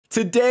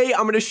Today,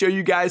 I'm going to show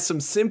you guys some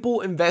simple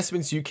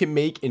investments you can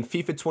make in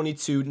FIFA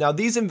 22. Now,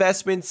 these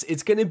investments,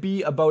 it's going to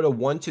be about a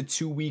 1 to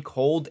 2 week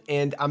hold,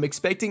 and I'm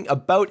expecting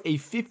about a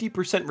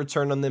 50%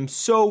 return on them.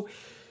 So,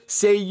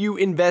 say you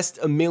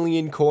invest 1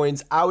 million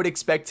coins, I would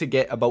expect to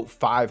get about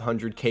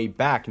 500k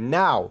back.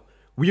 Now,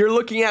 we are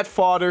looking at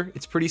fodder.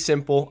 It's pretty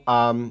simple.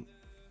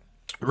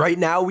 Right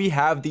now, we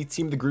have the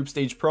Team of the Group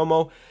Stage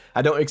promo.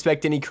 I don't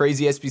expect any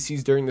crazy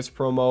SBCs during this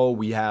promo.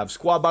 We have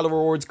squad battle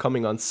rewards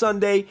coming on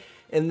Sunday.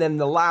 And then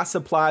the last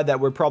supply that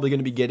we're probably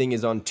going to be getting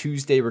is on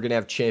Tuesday. We're going to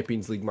have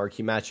Champions League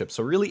marquee matchups.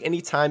 So really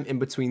any time in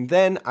between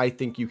then, I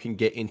think you can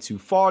get into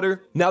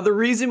fodder. Now, the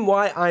reason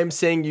why I'm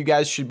saying you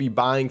guys should be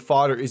buying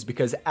fodder is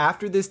because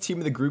after this Team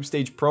of the Group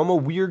Stage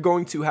promo, we are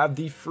going to have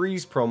the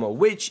freeze promo,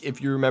 which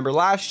if you remember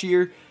last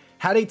year,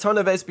 had a ton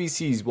of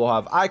SBCs. We'll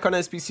have icon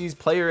SBCs,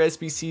 player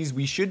SBCs.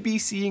 We should be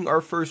seeing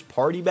our first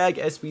party bag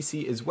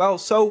SBC as well.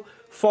 So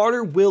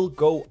fodder will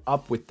go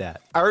up with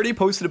that. I already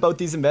posted about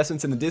these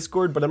investments in the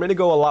Discord, but I'm going to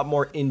go a lot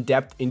more in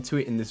depth into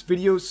it in this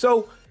video.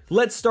 So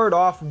let's start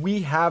off.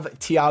 We have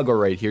Thiago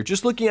right here.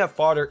 Just looking at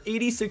fodder,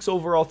 86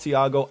 overall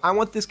Thiago. I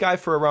want this guy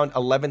for around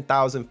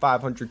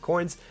 11,500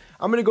 coins.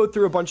 I'm going to go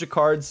through a bunch of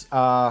cards.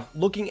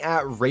 Looking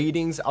at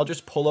ratings, I'll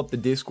just pull up the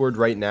Discord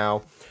right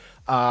now.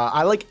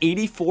 I like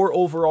 84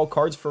 overall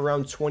cards for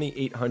around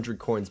 2,800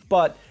 coins.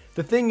 But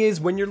the thing is,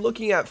 when you're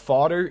looking at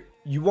fodder,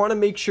 you want to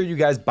make sure you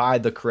guys buy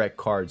the correct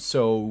cards.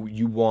 So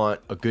you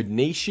want a good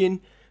nation,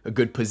 a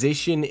good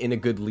position in a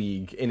good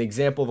league. An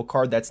example of a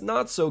card that's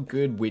not so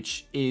good,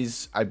 which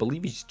is, I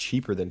believe he's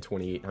cheaper than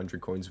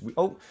 2,800 coins.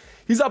 Oh,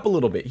 he's up a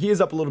little bit. He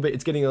is up a little bit.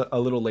 It's getting a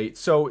little late.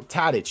 So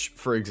totw,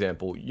 for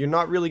example, you're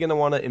not really going to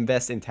want to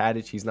invest in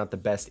totw. He's not the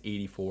best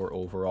 84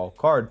 overall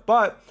card,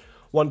 but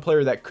one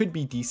player that could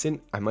be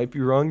decent, I might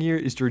be wrong here,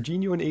 is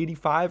Jorginho an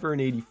 85 or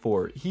an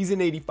 84? He's an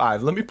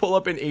 85. Let me pull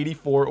up an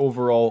 84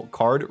 overall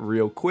card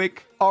real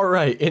quick. All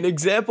right, an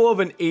example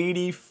of an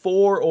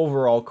 84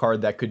 overall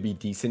card that could be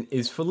decent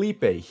is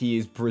Felipe. He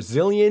is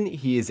Brazilian,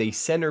 he is a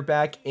center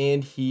back,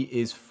 and he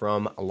is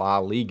from La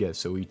Liga.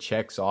 So he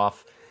checks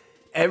off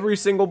every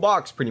single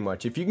box pretty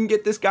much. If you can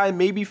get this guy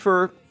maybe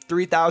for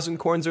 3,000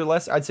 coins or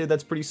less, I'd say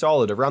that's pretty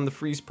solid. Around the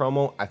freeze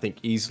promo, I think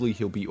easily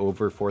he'll be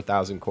over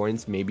 4,000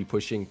 coins, maybe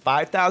pushing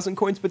 5,000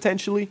 coins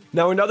potentially.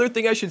 Now, another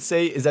thing I should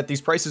say is that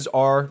these prices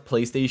are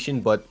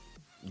PlayStation, but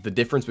the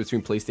difference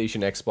between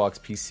PlayStation, Xbox,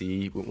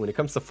 PC, when it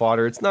comes to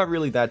fodder, it's not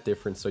really that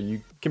different. So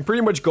you can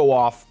pretty much go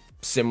off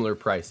similar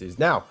prices.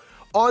 Now,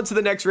 on to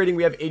the next rating,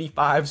 we have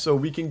 85. So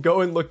we can go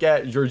and look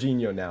at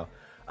Jorginho now.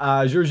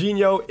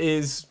 Jorginho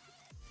is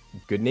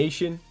good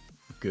nation,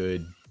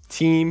 good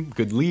team,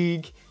 good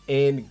league,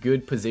 and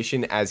good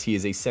position as he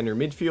is a center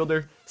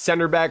midfielder,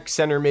 center back,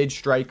 center mid,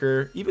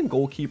 striker, even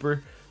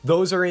goalkeeper.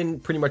 Those are in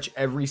pretty much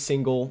every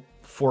single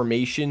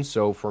formation.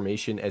 So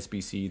formation,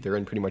 SBC, they're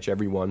in pretty much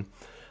every one.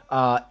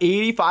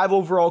 85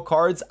 overall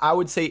cards. I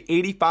would say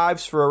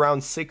 85s for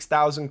around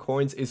 6,000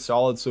 coins is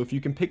solid. So if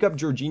you can pick up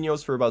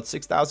Jorginho's for about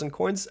 6,000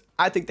 coins,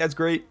 I think that's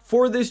great.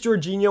 For this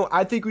Jorginho,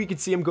 I think we could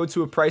see him go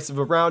to a price of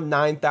around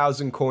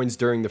 9,000 coins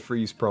during the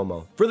freeze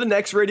promo. For the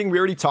next rating, we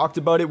already talked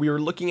about it. We were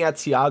looking at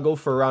Thiago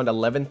for around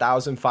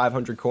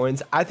 11,500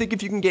 coins. I think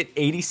if you can get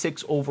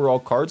 86 overall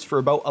cards for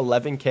about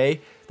 11k,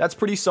 that's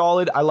pretty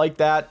solid. I like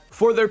that.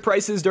 For their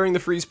prices during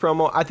the freeze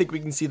promo, I think we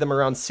can see them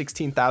around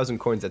 16,000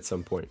 coins at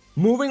some point.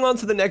 Moving on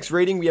to the next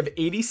rating, we have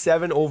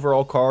 87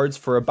 overall cards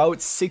for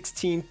about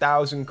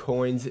 16,000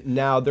 coins.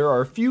 Now, there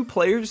are a few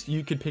players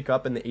you could pick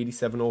up in the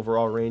 87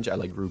 overall range. I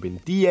like Ruben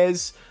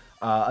Diaz.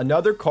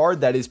 Another card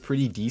that is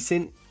pretty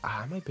decent,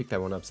 I might pick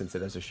that one up since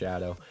it has a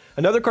shadow.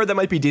 Another card that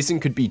might be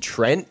decent could be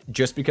Trent,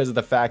 just because of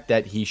the fact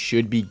that he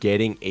should be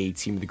getting a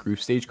Team of the Group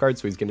Stage card,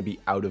 so he's going to be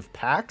out of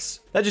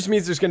packs. That just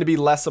means there's going to be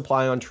less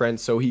supply on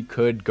Trent, so he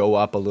could go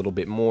up a little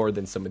bit more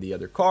than some of the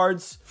other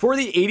cards. For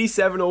the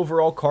 87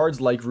 overall cards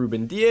like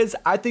Ruben Diaz,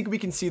 I think we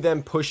can see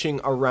them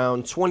pushing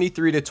around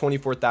 23 to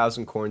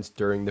 24,000 coins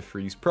during the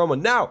freeze promo.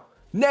 Now,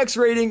 next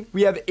rating,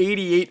 we have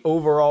 88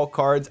 overall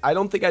cards. I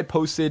don't think I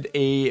posted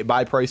a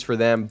buy price for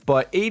them,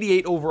 but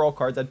 88 overall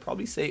cards, I'd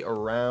probably say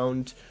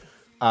around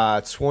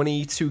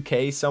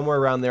 22k, somewhere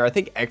around there. I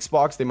think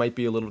Xbox, they might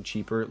be a little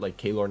cheaper, like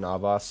Keylor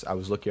Navas. I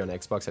was looking on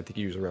Xbox, I think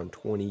he was around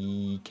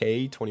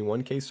 20k,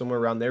 21k, somewhere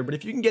around there. But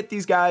if you can get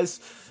these guys,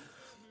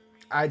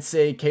 I'd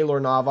say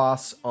Keylor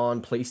Navas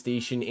on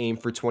PlayStation, aim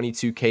for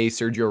 22k.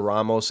 Sergio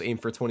Ramos, aim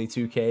for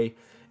 22k.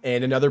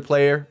 And another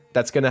player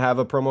that's going to have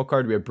a promo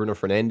card, we have Bruno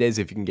Fernandes.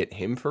 If you can get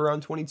him for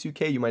around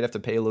 22k, you might have to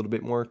pay a little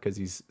bit more because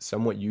he's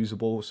somewhat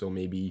usable. So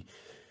maybe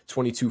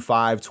 22.5,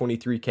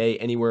 23k,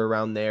 anywhere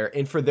around there.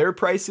 And for their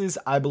prices,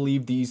 I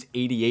believe these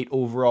 88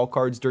 overall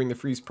cards during the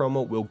freeze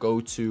promo will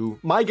go to,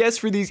 my guess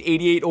for these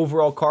 88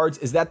 overall cards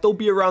is that they'll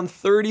be around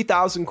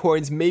 30,000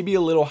 coins, maybe a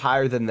little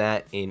higher than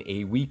that in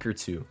a week or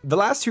two. The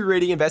last two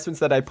rating investments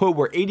that I put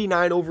were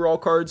 89 overall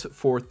cards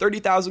for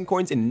 30,000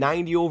 coins and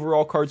 90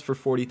 overall cards for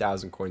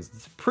 40,000 coins.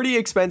 It's pretty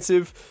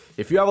expensive.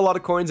 If you have a lot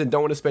of coins and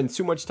don't want to spend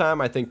too much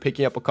time, I think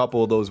picking up a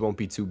couple of those won't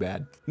be too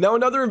bad. Now,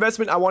 another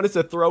investment I wanted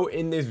to throw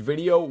in this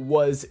video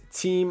was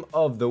team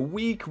of the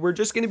week. We're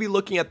just going to be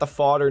looking at the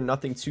fodder,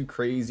 nothing too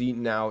crazy.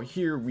 Now,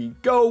 here we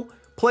go.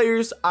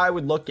 Players, I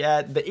would look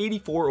at the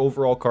 84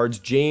 overall cards,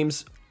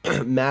 James,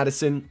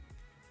 Madison,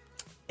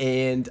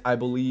 and I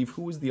believe,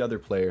 who was the other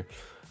player?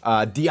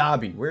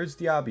 Diaby. Where's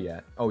Diaby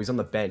at? Oh, he's on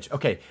the bench.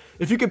 Okay,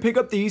 if you can pick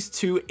up these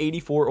two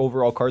 84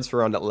 overall cards for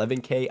around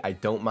 11K, I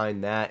don't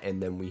mind that.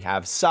 And then we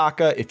have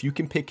Saka. If you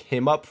can pick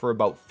him up for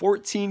about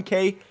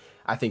 14K,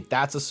 I think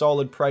that's a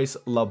solid price.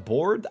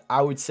 Laborde,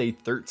 I would say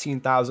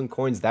 13,000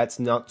 coins. That's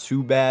not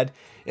too bad.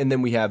 And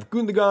then we have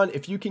Gundogan.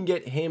 If you can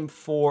get him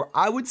for,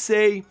 I would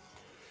say,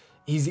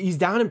 he's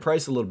down in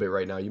price a little bit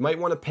right now. You might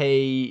want to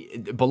pay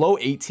below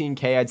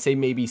 18K. I'd say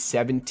maybe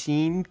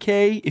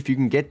 17K. If you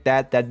can get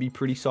that, that'd be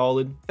pretty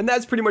solid. And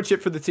that's pretty much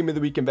it for the team of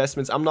the week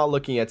investments. I'm not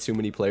looking at too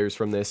many players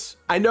from this.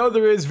 I know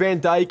there is Van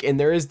Dijk and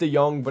there is De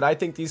Jong, but I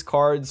think these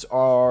cards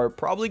are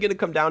probably going to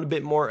come down a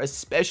bit more,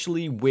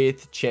 especially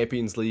with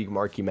Champions League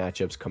marquee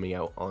matchups coming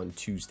out on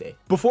Tuesday.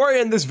 Before I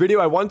end this video,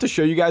 I wanted to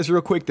show you guys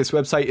real quick. This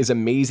website is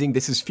amazing.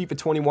 This is FIFA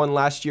 21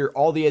 last year.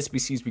 All the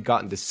SBCs we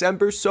got in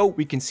December, so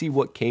we can see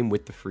what came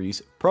with the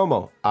freeze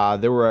promo.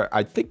 There were,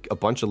 I think, a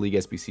bunch of league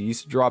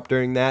SBCs dropped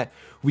during that.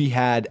 We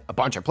had a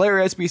bunch of player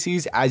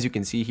SBCs, as you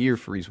can see here,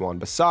 Freeze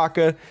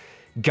Wan-Bissaka,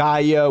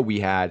 Gaia. We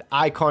had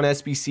icon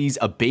SBCs,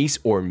 a base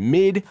or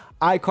mid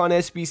icon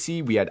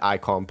SBC. We had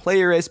icon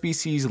player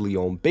SBCs,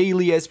 Leon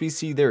Bailey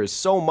SBC. There is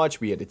so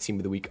much. We had a team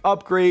of the week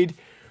upgrade.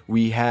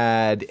 We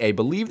had, I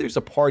believe there's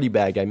a party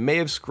bag. I may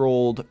have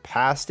scrolled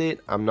past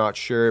it. I'm not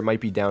sure. It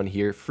might be down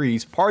here.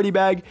 Freeze party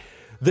bag.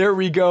 There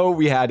we go.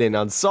 We had an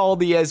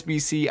Unsaldi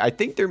SBC. I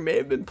think there may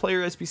have been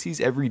player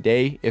SBCs every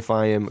day, if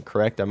I am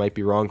correct. I might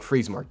be wrong.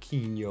 Freeze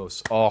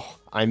Marquinhos. Oh,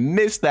 I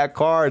missed that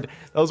card.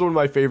 That was one of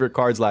my favorite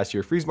cards last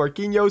year. Freeze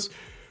Marquinhos.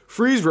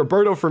 Freeze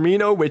Roberto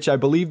Firmino, which I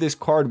believe this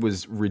card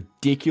was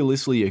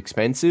ridiculously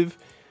expensive.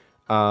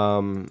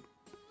 Yeah,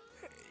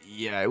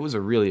 it was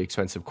a really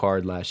expensive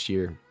card last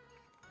year.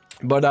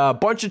 But a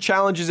bunch of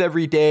challenges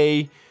every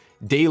day.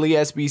 Daily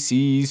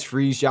SBCs,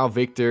 Freeze João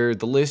Victor,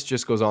 the list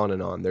just goes on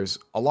and on. There's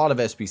a lot of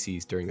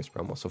SBCs during this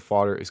promo, so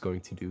fodder is going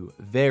to do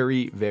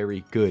very,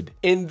 very good.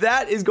 And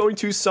that is going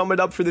to sum it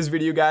up for this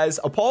video, guys.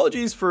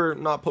 Apologies for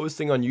not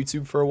posting on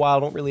YouTube for a while.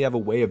 I don't really have a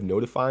way of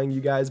notifying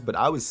you guys, but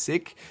I was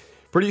sick,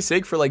 pretty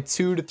sick for like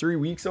 2 to 3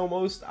 weeks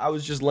almost. I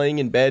was just laying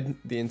in bed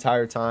the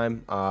entire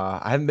time.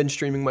 I haven't been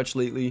streaming much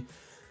lately.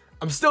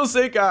 I'm still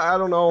sick. I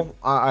don't know.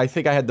 I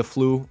think I had the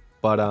flu,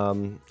 but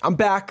I'm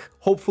back,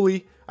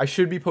 hopefully. I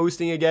should be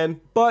posting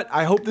again, but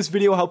I hope this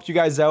video helped you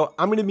guys out.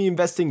 I'm going to be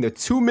investing the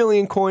 2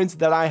 million coins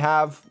that I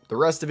have. The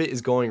rest of it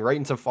is going right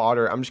into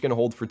fodder. I'm just going to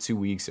hold for 2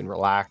 weeks and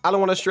relax. I don't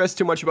want to stress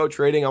too much about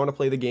trading. I want to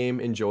play the game,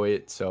 enjoy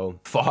it. So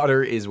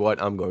fodder is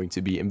what I'm going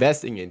to be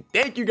investing in.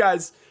 Thank you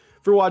guys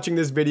for watching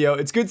this video.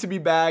 It's good to be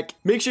back.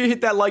 Make sure you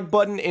hit that like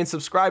button and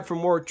subscribe for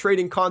more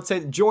trading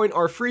content. Join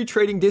our free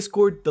trading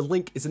Discord. The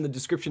link is in the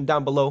description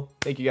down below.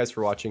 Thank you guys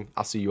for watching.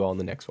 I'll see you all in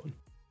the next one.